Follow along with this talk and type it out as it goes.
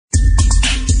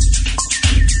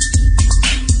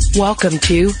Welcome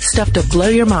to Stuff to Blow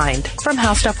Your Mind from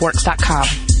HowStuffWorks.com.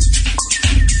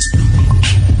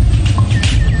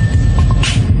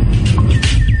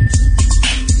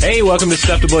 Hey, welcome to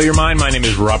Stuff to Blow Your Mind. My name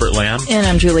is Robert Lamb. And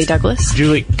I'm Julie Douglas.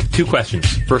 Julie, two questions.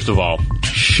 First of all,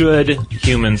 should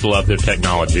humans love their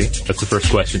technology? That's the first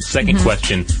question. Second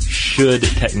question, should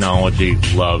technology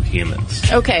love humans?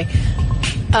 Okay.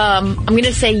 I'm going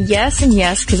to say yes and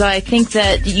yes, because I think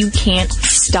that you can't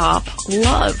stop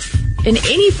love in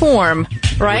any form,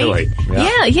 right? Really?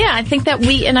 Yeah. I think that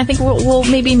we'll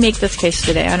maybe make this case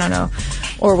today. I don't know.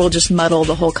 Or we'll just muddle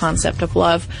the whole concept of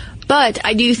love. But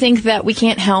I do think that we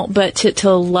can't help but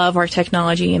to love our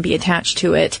technology and be attached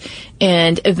to it.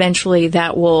 And eventually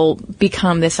that will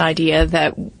become this idea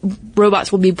that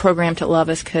robots will be programmed to love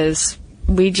us because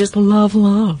we just love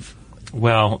love.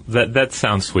 Well, that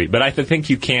sounds sweet. But I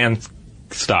think you can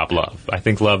stop love. I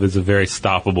think love is a very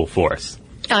stoppable force.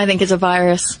 I think it's a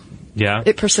virus. Yeah.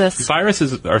 It persists.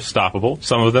 Viruses are stoppable,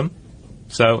 some of them.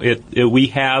 So we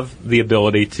have the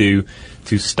ability to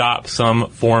stop some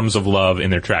forms of love in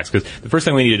their tracks. Because the first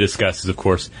thing we need to discuss is, of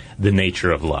course, the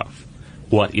nature of love.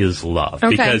 What is love?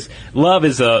 Okay. Because love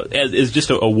is just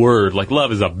a word. Like,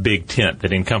 love is a big tent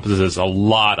that encompasses a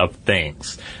lot of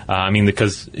things.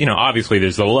 Because, obviously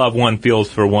there's the love one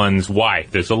feels for one's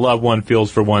wife. There's the love one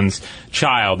feels for one's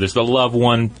child. There's the love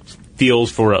one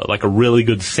feels for a really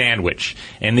good sandwich.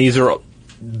 And these are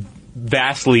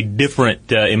vastly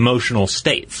different emotional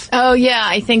states. Oh, yeah.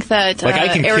 I think that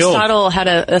Aristotle had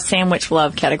a sandwich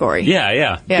love category.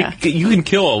 Yeah. You can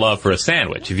kill a love for a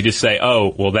sandwich if you just say,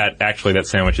 oh, well, that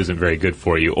sandwich isn't very good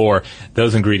for you, or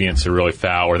those ingredients are really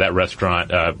foul, or that restaurant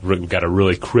got a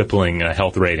really crippling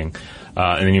health rating.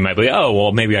 And then you might be, oh,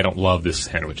 well, maybe I don't love this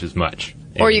sandwich as much.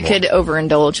 Or you could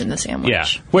overindulge in the sandwich. Yeah.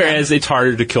 Whereas it's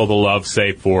harder to kill the love,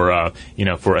 say, for a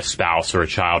spouse or a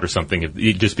child or something,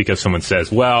 just because someone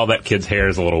says, well, that kid's hair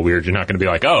is a little weird. You're not going to be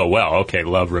like, oh, well, okay,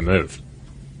 love removed.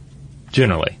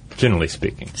 Generally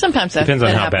speaking. Sometimes depends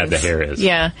on how happens. bad the hair is.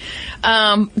 Yeah.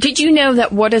 Did you know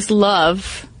that "what is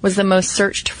love" was the most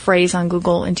searched phrase on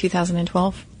Google in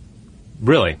 2012?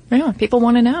 Really? Yeah, people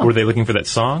want to know. Were they looking for that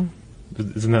song?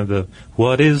 Isn't that the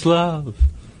 "What is love?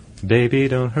 Baby,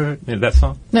 don't hurt me"? That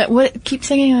song? What? Keep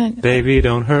singing it. Baby,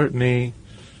 don't hurt me.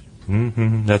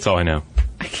 Mm-hmm. That's all I know.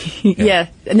 Yeah.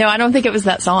 No, I don't think it was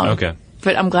that song. Okay.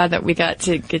 But I'm glad that we got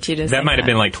to get you to that might have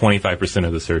been like 25%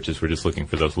 of the searches were just looking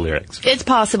for those lyrics. It's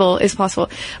possible.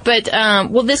 But,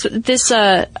 this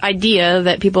idea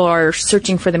that people are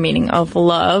searching for the meaning of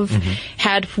love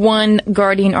had one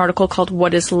Guardian article called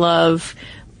 "What is Love?"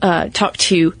 Talk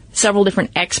to several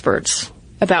different experts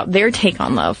about their take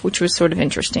on love, which was sort of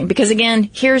interesting. Because, again,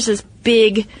 here's this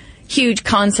big, huge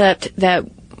concept that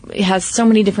has so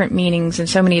many different meanings and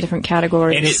so many different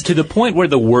categories. And it's to the point where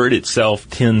the word itself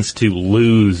tends to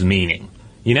lose meaning.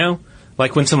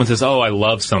 Like when someone says, oh, I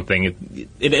love something,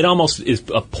 it almost is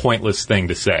a pointless thing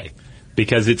to say.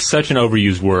 Because it's such an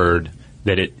overused word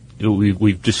that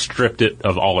we've just stripped it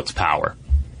of all its power.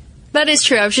 That is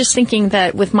true. I was just thinking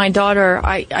that with my daughter,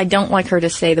 I don't like her to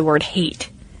say the word hate.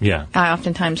 Yeah. I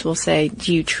oftentimes will say,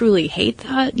 do you truly hate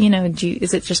that?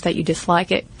 Is it just that you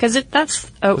dislike it? Because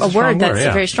that's a word that's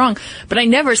very strong. But I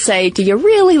never say, do you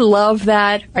really love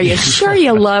that? Are you sure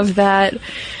you love that?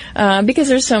 Because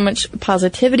there's so much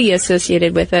positivity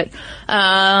associated with it.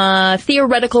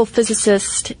 Theoretical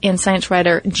physicist and science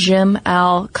writer Jim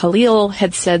Al-Khalil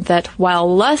had said that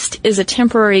while lust is a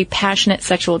temporary, passionate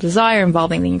sexual desire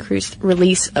involving the increased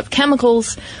release of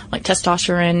chemicals like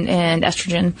testosterone and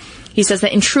estrogen, he says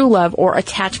that in true love or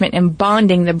attachment and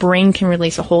bonding, the brain can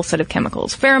release a whole set of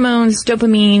chemicals: pheromones,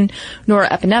 dopamine,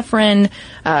 norepinephrine,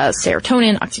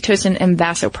 serotonin, oxytocin, and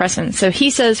vasopressin. So he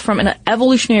says from an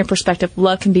evolutionary perspective,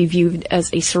 love can be viewed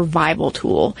as a survival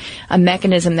tool, a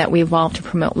mechanism that we evolved to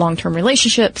promote long-term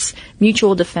relationships,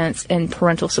 mutual defense, and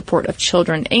parental support of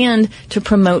children, and to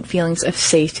promote feelings of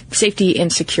safety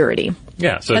and security.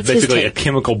 Yeah, so it's basically a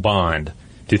chemical bond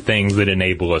to things that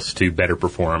enable us to better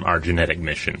perform our genetic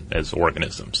mission as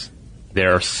organisms.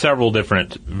 There are several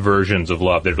different versions of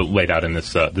love that are laid out in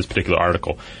this particular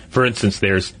article. For instance,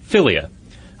 there's philia,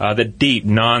 the deep,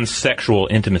 non-sexual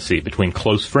intimacy between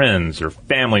close friends or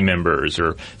family members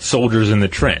or soldiers in the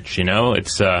trench.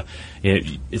 It's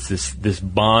this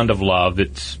bond of love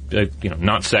that's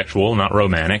not sexual, not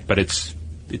romantic, but it's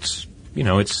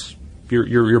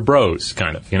your bros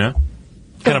kind of,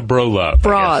 Kind of bro love.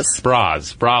 Bra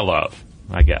love,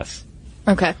 I guess.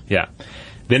 Okay. Yeah.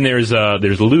 Then there's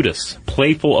ludus,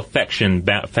 playful affection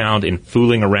found in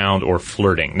fooling around or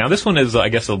flirting. Now this one is, I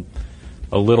guess, a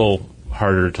little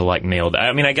harder to like nail that.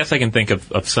 I mean, I guess I can think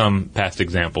of some past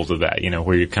examples of that,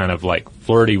 where you're kind of like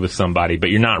flirty with somebody, but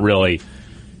you're not really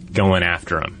going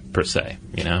after them per se,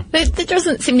 But there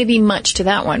doesn't seem to be much to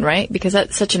that one, right? Because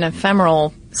that's such an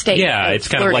ephemeral state. Yeah, it's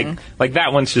flirting. Kind of like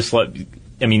that one's just like,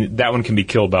 that one can be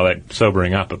killed by like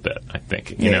sobering up a bit, I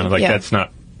think. That's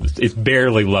not, it's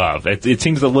barely love. It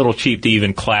seems a little cheap to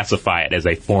even classify it as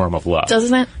a form of love.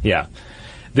 Doesn't it? Yeah.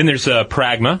 Then there's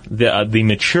pragma, the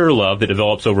mature love that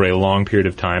develops over a long period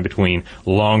of time between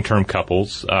long-term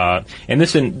couples. And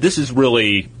this is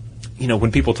really,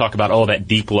 when people talk about, that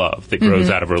deep love that grows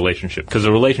out of a relationship. Because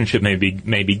a relationship may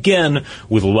begin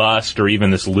with lust or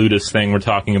even this ludus thing we're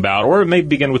talking about, or it may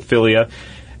begin with philia.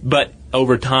 But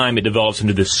over time, it develops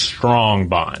into this strong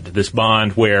bond, this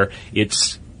bond where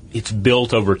it's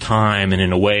built over time and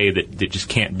in a way that just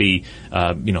can't be,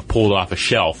 pulled off a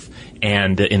shelf.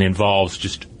 And it involves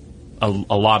just a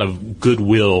lot of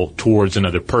goodwill towards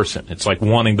another person. It's like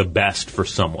wanting the best for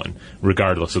someone,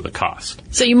 regardless of the cost.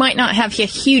 So you might not have a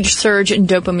huge surge in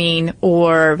dopamine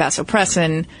or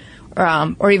vasopressin,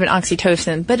 or even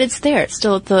oxytocin, but it's there. It's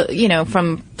still at the,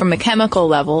 from a chemical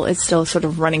level, it's still sort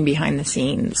of running behind the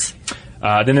scenes.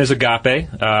 Then there's agape,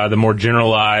 the more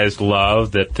generalized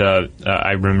love that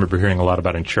I remember hearing a lot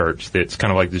about in church. It's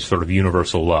kind of like this sort of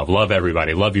universal love. Love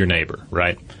everybody. Love your neighbor,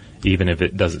 right? Even if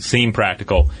it doesn't seem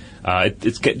practical.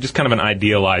 It's just kind of an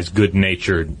idealized,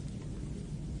 good-natured,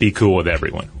 be cool with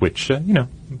everyone, which,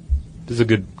 is a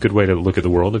good way to look at the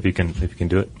world if you can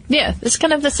do it. Yeah, it's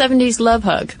kind of the 70s love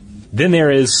hug. Then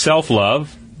there is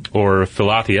self-love, or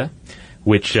philatia,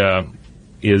 which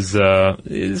is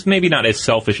maybe not as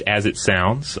selfish as it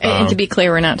sounds. And to be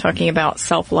clear, we're not talking about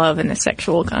self-love in the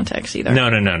sexual context either. No.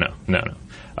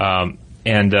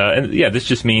 This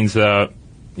just means,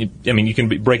 you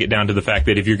can break it down to the fact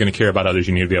that if you're going to care about others,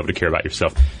 you need to be able to care about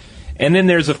yourself. And then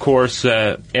there's, of course,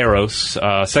 eros,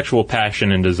 sexual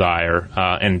passion and desire.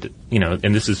 And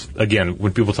this is, again,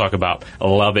 when people talk about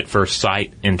love at first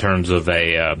sight in terms of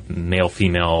a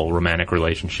male-female romantic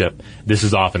relationship, this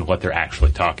is often what they're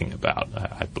actually talking about,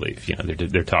 I believe.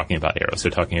 They're talking about eros.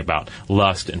 They're talking about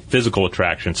lust and physical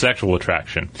attraction, sexual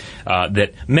attraction,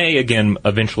 that may, again,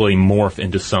 eventually morph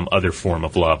into some other form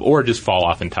of love or just fall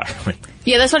off entirely.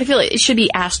 Yeah, that's what I feel like. It should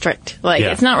be asterisked.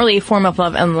 It's not really a form of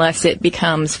love unless it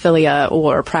becomes philia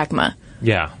or pragma.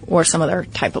 Yeah. Or some other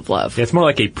type of love. Yeah, it's more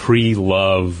like a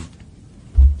pre-love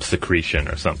secretion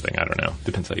or something. I don't know.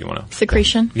 Depends how you want to.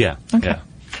 Secretion? Yeah. Okay. Yeah.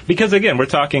 Because, again, we're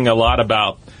talking a lot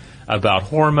about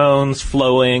hormones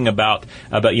flowing, about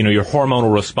your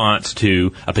hormonal response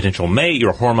to a potential mate,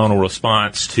 your hormonal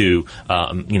response to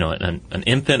an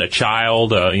infant, a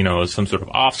child, some sort of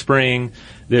offspring.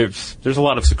 There's a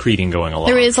lot of secreting going along.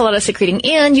 There is a lot of secreting,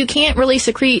 and you can't really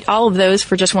secrete all of those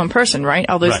for just one person, right?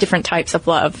 All those different types of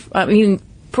love.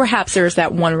 Perhaps there's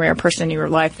that one rare person in your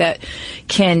life that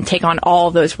can take on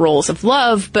all those roles of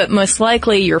love, but most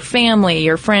likely your family,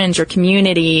 your friends, your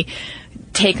community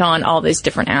take on all those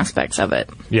different aspects of it.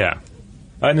 Yeah.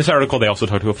 In this article, they also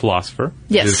talked to a philosopher.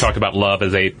 Yes. They talked about love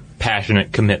as a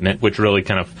passionate commitment, which really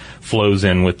kind of flows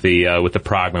in with the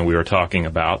pragma we were talking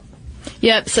about.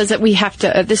 Yeah, it says that we have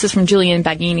to, this is from Julian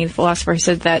Baggini, the philosopher, who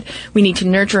said that we need to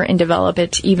nurture and develop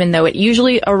it even though it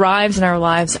usually arrives in our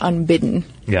lives unbidden.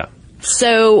 Yeah.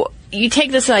 So you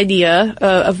take this idea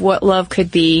of what love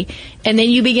could be, and then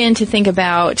you begin to think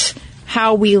about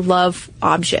how we love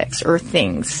objects or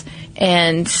things.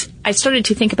 And I started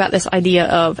to think about this idea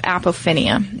of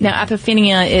apophenia. Now,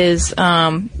 apophenia is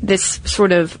this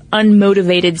sort of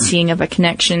unmotivated seeing of a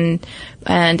connection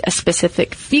and a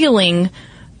specific feeling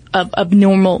of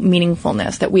abnormal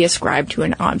meaningfulness that we ascribe to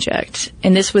an object.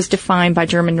 And this was defined by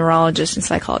German neurologist and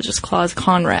psychologist Klaus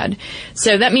Conrad.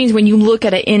 So that means when you look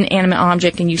at an inanimate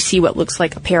object and you see what looks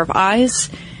like a pair of eyes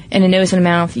and a nose and a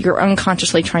mouth, you're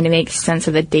unconsciously trying to make sense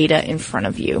of the data in front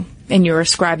of you. And you're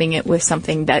ascribing it with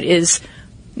something that is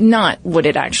not what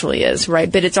it actually is, right?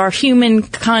 But it's our human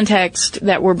context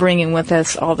that we're bringing with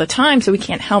us all the time, so we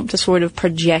can't help to sort of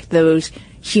project those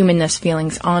humanness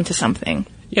feelings onto something.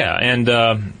 Yeah, and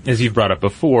as you've brought up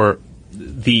before,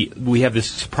 we have this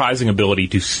surprising ability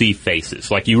to see faces.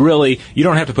 Like you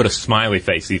don't have to put a smiley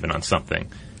face even on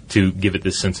something to give it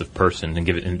this sense of person and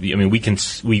give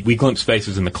it. We glimpse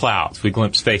faces in the clouds, we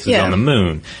glimpse faces on the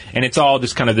moon, and it's all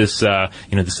just kind of this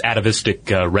this atavistic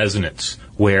resonance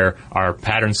where our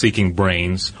pattern-seeking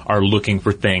brains are looking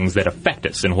for things that affect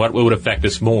us. And what would affect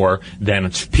us more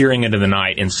than peering into the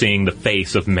night and seeing the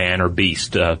face of man or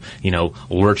beast,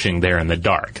 lurching there in the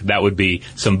dark? That would be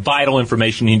some vital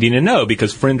information you need to know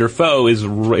because friend or foe is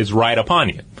right upon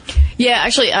you. Yeah,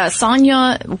 actually,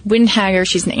 Sonja Windhager,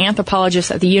 she's an anthropologist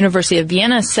at the University of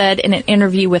Vienna, said in an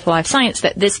interview with Live Science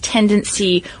that this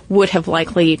tendency would have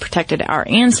likely protected our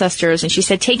ancestors. And she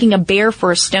said taking a bear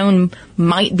for a stone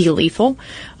might be lethal,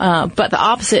 but the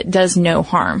opposite does no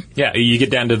harm. Yeah, you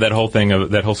get down to that whole thing of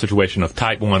that whole situation of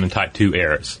type 1 and type 2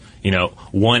 errors.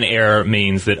 One error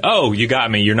means that, oh, you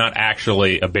got me, you're not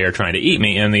actually a bear trying to eat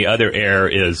me, and the other error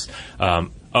is,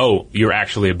 oh, you're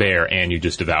actually a bear and you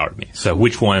just devoured me. So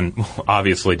which one,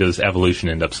 obviously, does evolution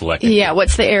end up selecting? Yeah,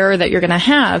 what's the error that you're going to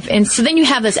have? And so then you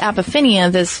have this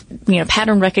apophenia, this,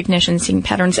 pattern recognition, seeing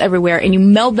patterns everywhere, and you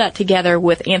meld that together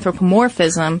with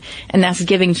anthropomorphism, and that's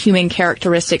giving human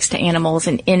characteristics to animals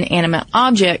and inanimate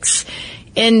objects.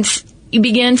 And you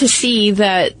begin to see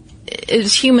that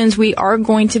as humans, we are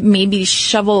going to maybe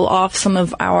shovel off some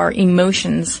of our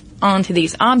emotions onto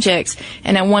these objects.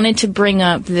 And I wanted to bring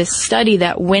up this study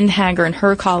that Windhager and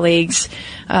her colleagues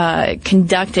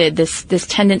conducted, this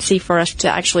tendency for us to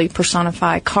actually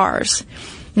personify cars.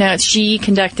 Now, she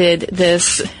conducted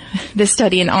this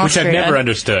study in Austria. Which I've never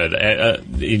understood.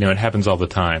 It happens all the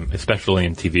time, especially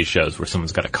in TV shows where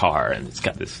someone's got a car and it's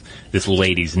got this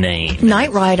lady's name.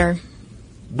 Knight Rider.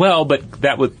 Well, but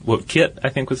that was what Kit, I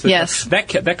think, was. Yes.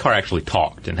 That car actually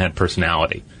talked and had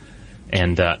personality.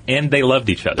 And they loved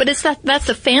each other. But that's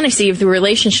the fantasy of the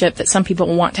relationship that some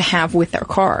people want to have with their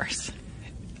cars.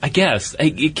 I guess.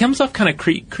 It comes off kind of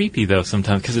creepy, though,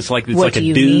 sometimes, because it's like a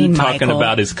dude mean, talking Michael?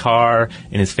 about his car,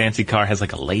 and his fancy car has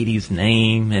like a lady's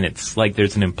name, and it's like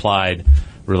there's an implied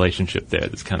relationship there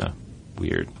that's kind of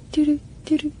weird.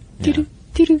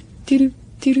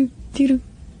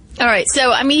 All right,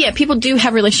 so, people do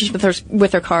have relationships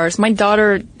with their cars. My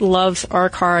daughter loves our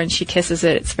car, and she kisses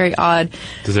it. It's very odd.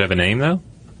 Does it have a name, though?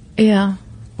 Yeah.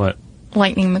 What?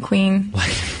 Lightning McQueen.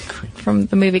 From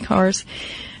the movie Cars.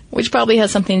 Which probably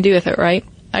has something to do with it, right?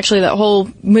 Actually, that whole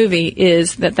movie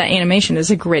is that animation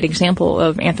is a great example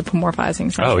of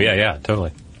anthropomorphizing something. Oh, yeah,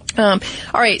 totally. All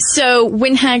right, so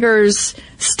Windhager's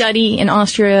study in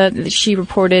Austria, she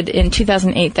reported in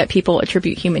 2008 that people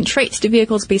attribute human traits to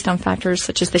vehicles based on factors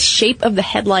such as the shape of the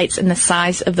headlights and the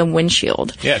size of the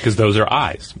windshield. Yeah, because those are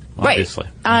eyes, obviously.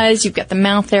 Right. Eyes, you've got the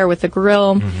mouth there with the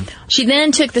grill. Mm-hmm. She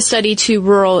then took the study to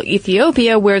rural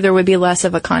Ethiopia where there would be less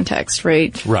of a context,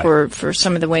 right. For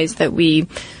some of the ways that we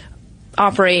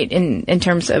operate in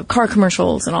terms of car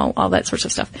commercials and all that sorts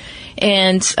of stuff.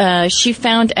 And she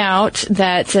found out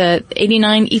that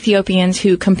 89 Ethiopians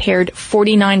who compared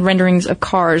 49 renderings of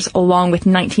cars along with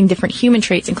 19 different human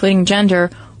traits, including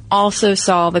gender, also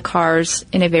saw the cars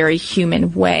in a very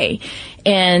human way.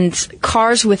 And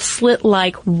cars with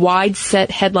slit-like, wide-set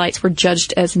headlights were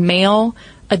judged as male,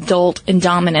 adult, and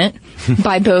dominant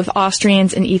by both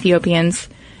Austrians and Ethiopians,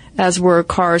 as were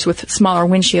cars with smaller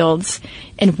windshields,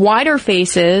 and wider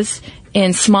faces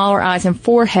and smaller eyes and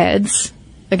foreheads.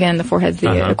 Again, the forehead's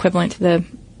the equivalent to the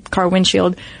car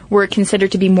windshield, were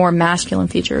considered to be more masculine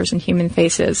features in human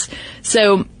faces.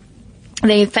 So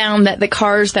they found that the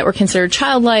cars that were considered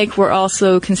childlike were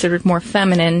also considered more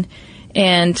feminine,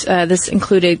 and this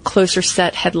included closer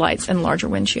set headlights and larger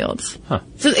windshields. Huh.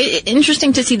 So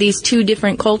interesting to see these two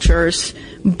different cultures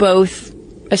both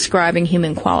ascribing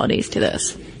human qualities to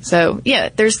this. So, yeah,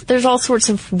 there's all sorts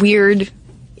of weird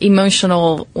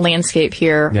emotional landscape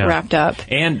here wrapped up.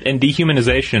 And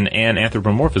dehumanization and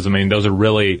anthropomorphism, those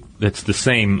are that's the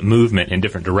same movement in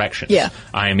different directions. Yeah.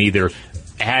 I am either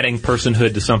adding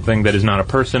personhood to something that is not a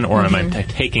person, or am I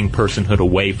taking personhood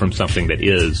away from something that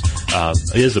is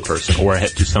a person, or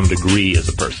to some degree is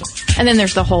a person. And then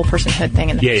there's the whole personhood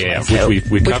thing in the which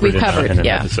we've covered in an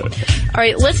episode. All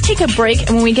right, let's take a break,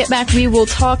 and when we get back, we will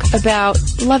talk about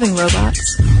loving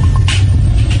robots.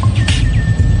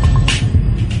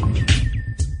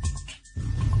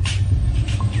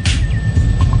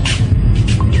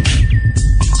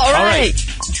 All right.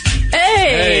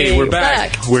 Hey, we're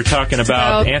back. We're talking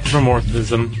about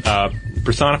anthropomorphism,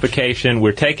 personification.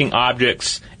 We're taking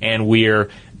objects and we're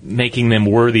making them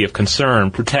worthy of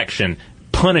concern, protection,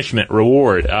 punishment,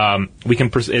 reward. We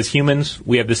can, as humans,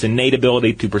 we have this innate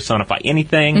ability to personify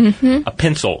anything: a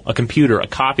pencil, a computer, a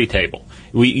coffee table.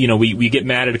 We get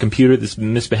mad at a computer that's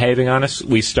misbehaving on us.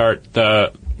 We start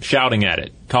shouting at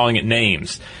it, calling it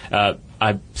names.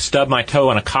 I stub my toe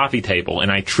on a coffee table,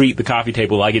 and I treat the coffee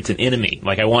table like it's an enemy,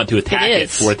 like I want to attack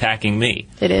it for attacking me.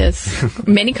 It is.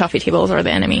 Many coffee tables are the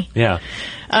enemy. Yeah.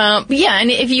 And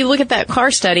if you look at that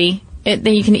car study,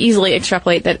 then you can easily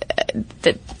extrapolate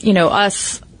that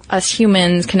us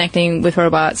humans connecting with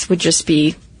robots would just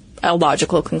be a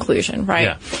logical conclusion, right?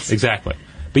 Yeah, exactly.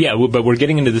 But we're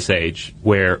getting into this age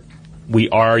where we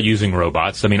are using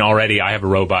robots. Already I have a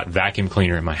robot vacuum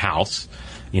cleaner in my house.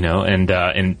 and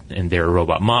there are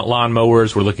robot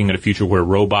lawnmowers. We're looking at a future where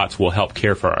robots will help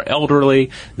care for our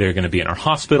elderly. They're going to be in our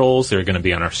hospitals. They're going to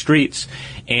be on our streets.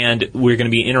 And we're going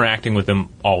to be interacting with them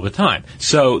all the time.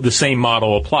 So the same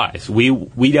model applies.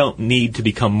 We don't need to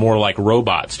become more like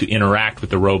robots to interact with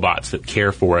the robots that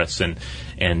care for us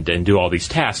and do all these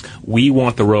tasks. We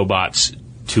want the robots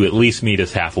to at least meet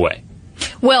us halfway.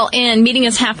 Well, and meeting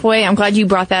us halfway, I'm glad you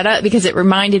brought that up because it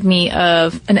reminded me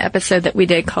of an episode that we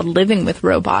did called Living with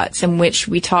Robots, in which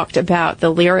we talked about the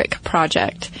Lyric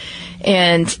Project.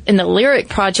 And in the Lyric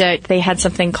Project, they had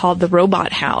something called the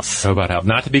Robot House. Robot House.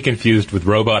 Not to be confused with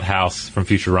Robot House from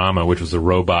Futurama, which was a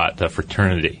robot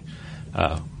fraternity.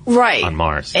 Right. On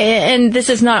Mars. And this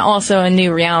is not also a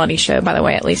new reality show, by the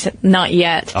way, at least not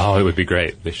yet. Oh, it would be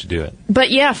great. They should do it.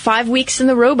 But yeah, 5 weeks in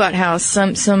the Robot House.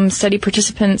 Some study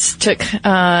participants took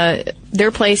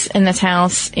their place in this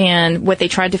house, and what they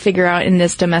tried to figure out in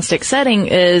this domestic setting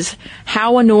is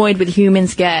how annoyed would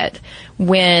humans get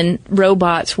when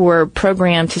robots were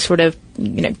programmed to sort of,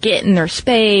 get in their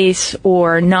space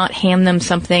or not hand them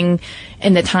something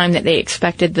in the time that they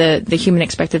expected the human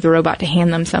expected the robot to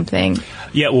hand them something.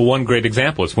 Yeah, well, one great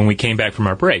example is when we came back from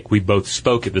our break, we both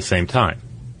spoke at the same time.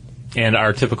 And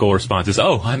our typical response is,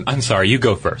 oh, I'm sorry, you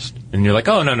go first. And you're like,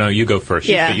 oh, no, you go first.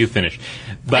 Yeah. You finish.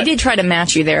 But I did try to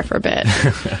match you there for a bit.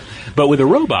 But with a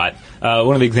robot,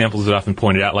 one of the examples that often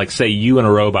pointed out, like say you and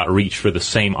a robot reach for the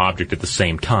same object at the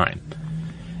same time.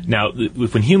 Now,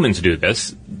 when humans do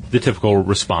this, the typical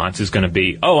response is going to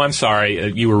be, oh, I'm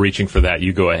sorry, you were reaching for that,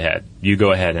 you go ahead. You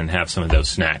go ahead and have some of those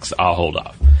snacks, I'll hold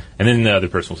off. And then the other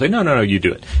person will say, no, you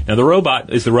do it. Now,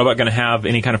 is the robot going to have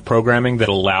any kind of programming that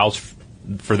allows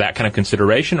for that kind of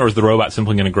consideration, or is the robot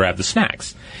simply going to grab the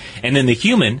snacks? And then the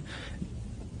human,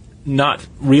 not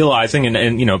realizing,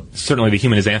 and certainly the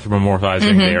human is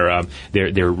anthropomorphizing,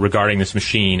 they're regarding this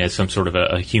machine as some sort of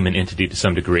a human entity to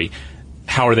some degree.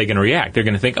 How are they going to react? They're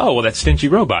going to think, oh, well, that stingy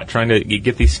robot trying to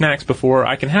get these snacks before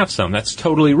I can have some. That's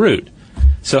totally rude.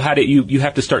 So how do you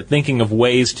have to start thinking of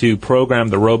ways to program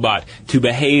the robot to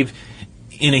behave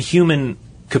in a human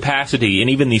capacity, and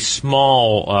even these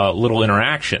small little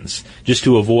interactions, just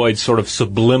to avoid sort of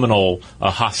subliminal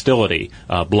hostility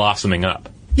blossoming up.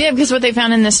 Yeah, because what they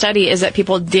found in this study is that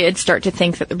people did start to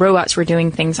think that the robots were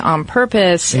doing things on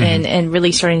purpose and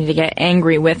really starting to get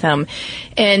angry with them.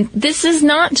 And this is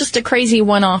not just a crazy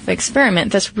one-off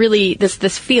experiment. That's really,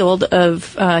 this field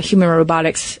of human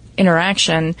robotics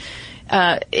interaction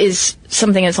is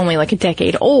something that's only like a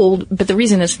decade old, but the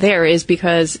reason it's there is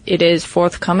because it is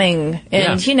forthcoming.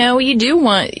 And, you do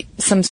want some